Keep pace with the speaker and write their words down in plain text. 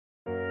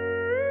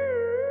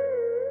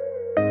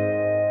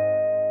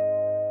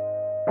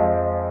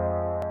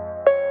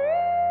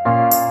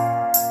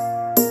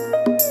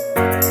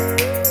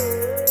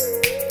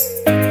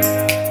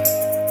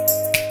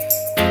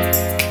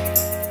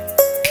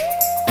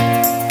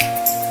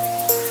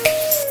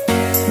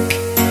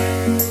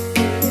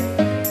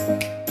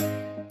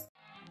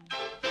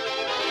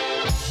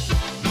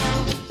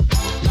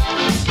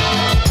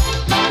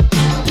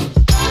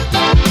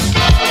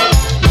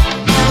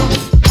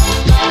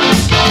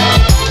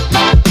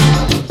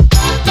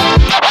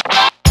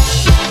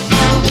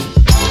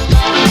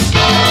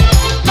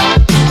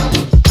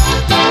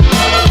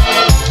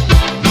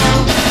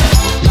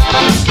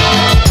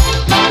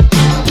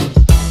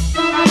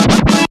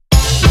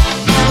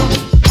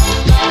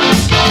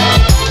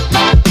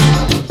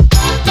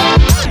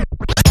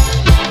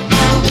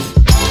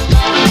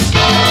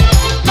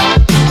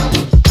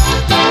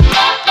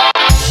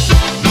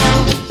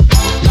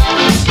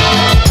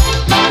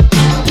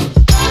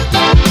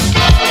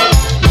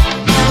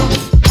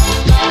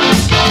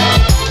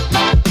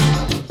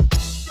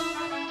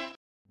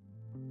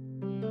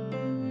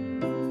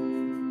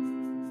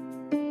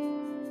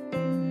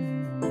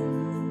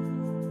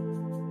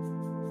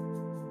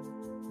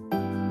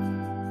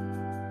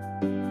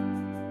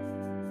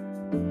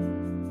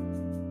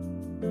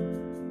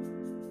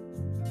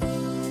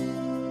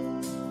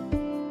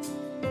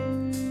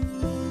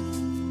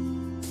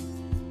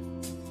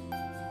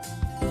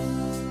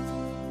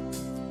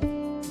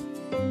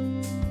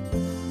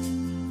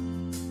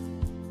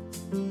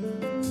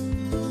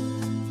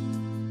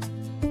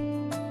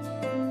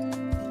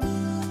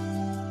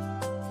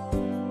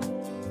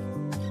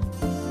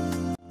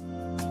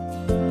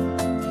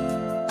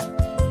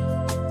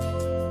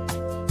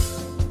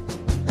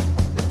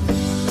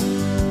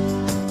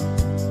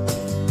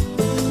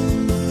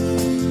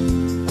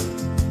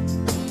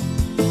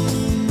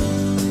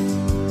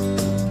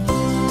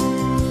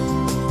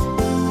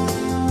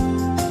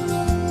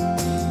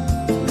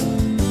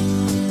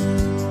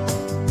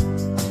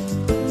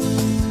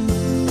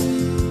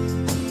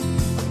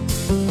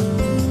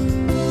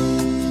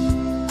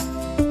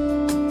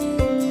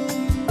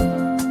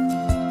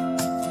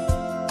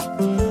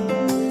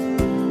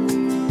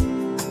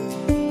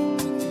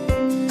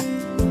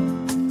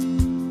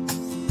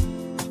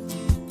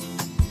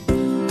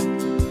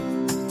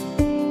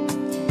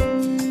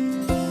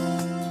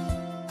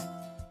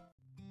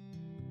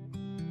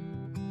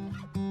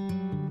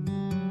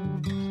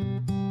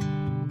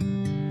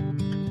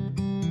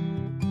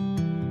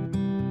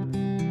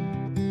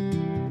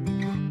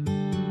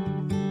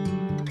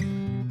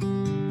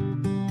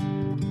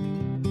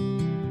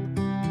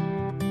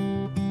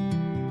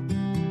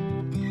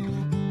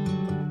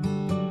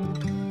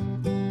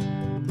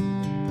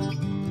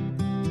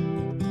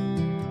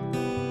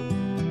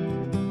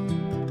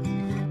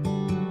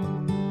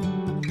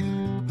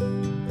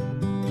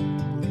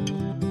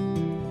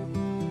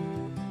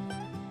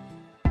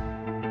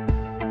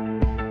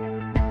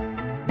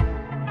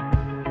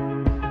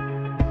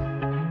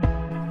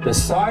The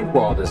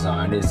sidewall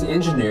design is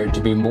engineered to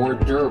be more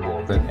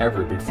durable than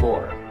ever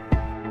before.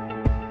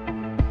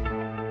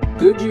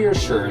 Goodyear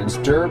Assurance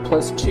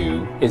Duraplus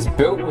 2 is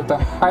built with a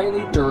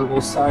highly durable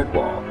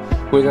sidewall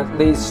with at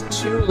least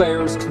 2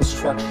 layers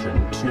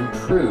construction to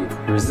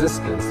improve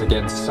resistance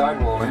against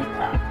sidewall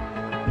impact.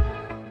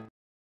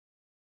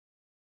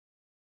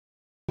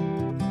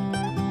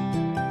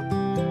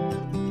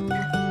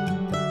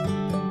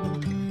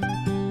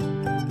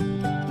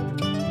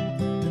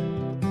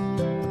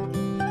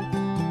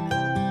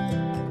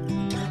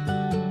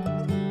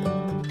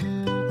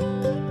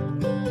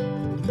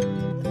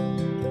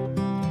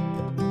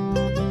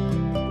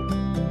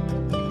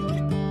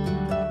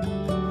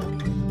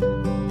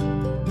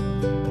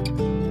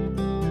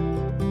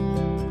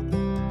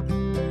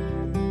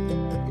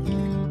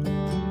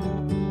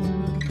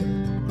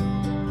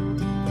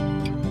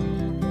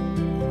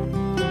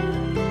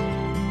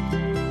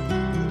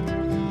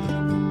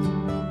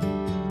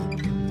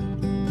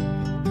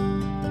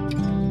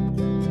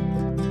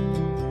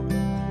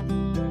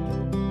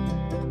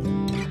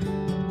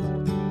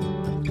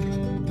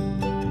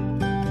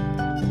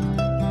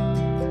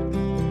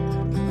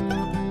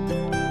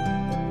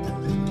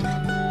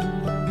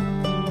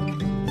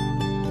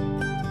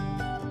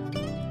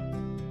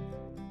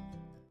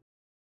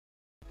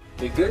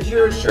 The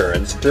Goodyear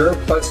Assurance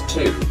Duraplus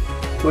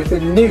 2 with a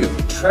new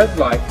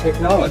tread-like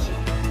technology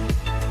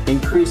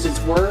increases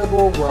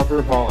wearable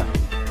rubber volume,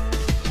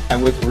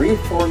 and with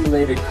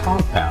reformulated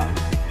compound,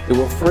 it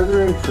will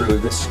further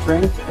improve the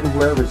strength and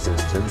wear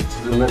resistance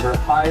to deliver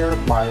higher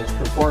mileage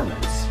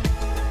performance.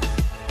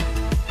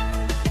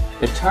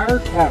 The tire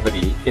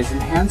cavity is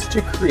enhanced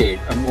to create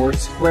a more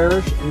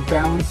squarish and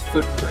balanced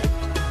footprint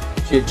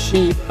to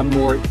achieve a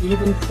more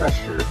even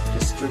pressure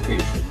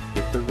distribution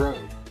with the road.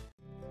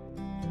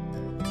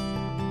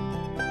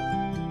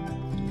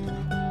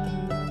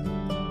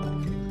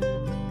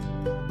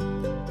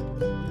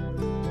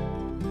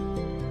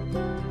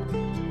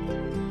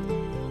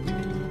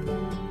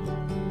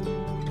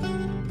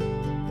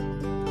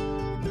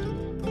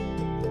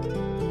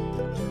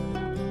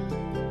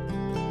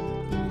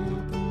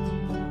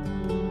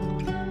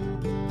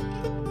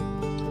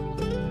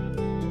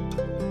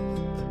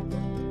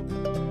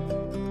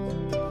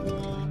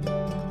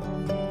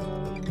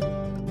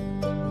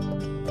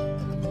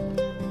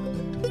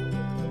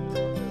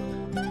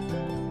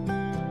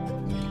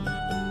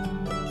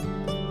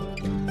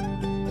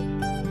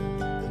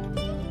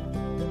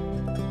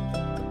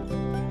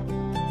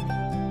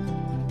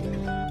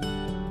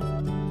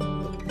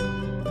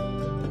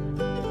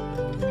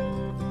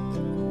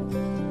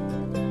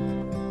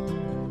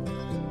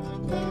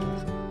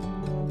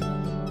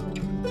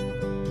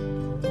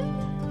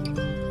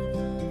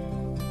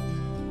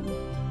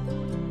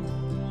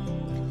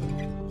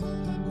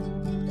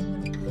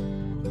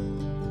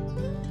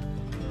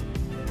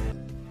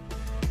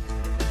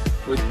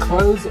 With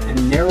closed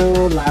and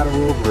narrower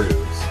lateral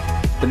grooves,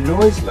 the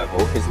noise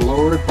level is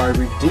lowered by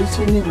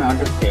reducing the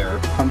amount of air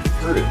pumped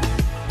through.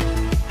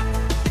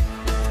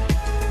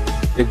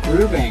 The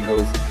groove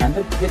angles and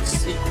the pitch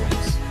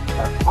sequence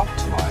are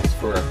optimized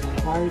for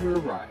a quieter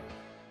ride.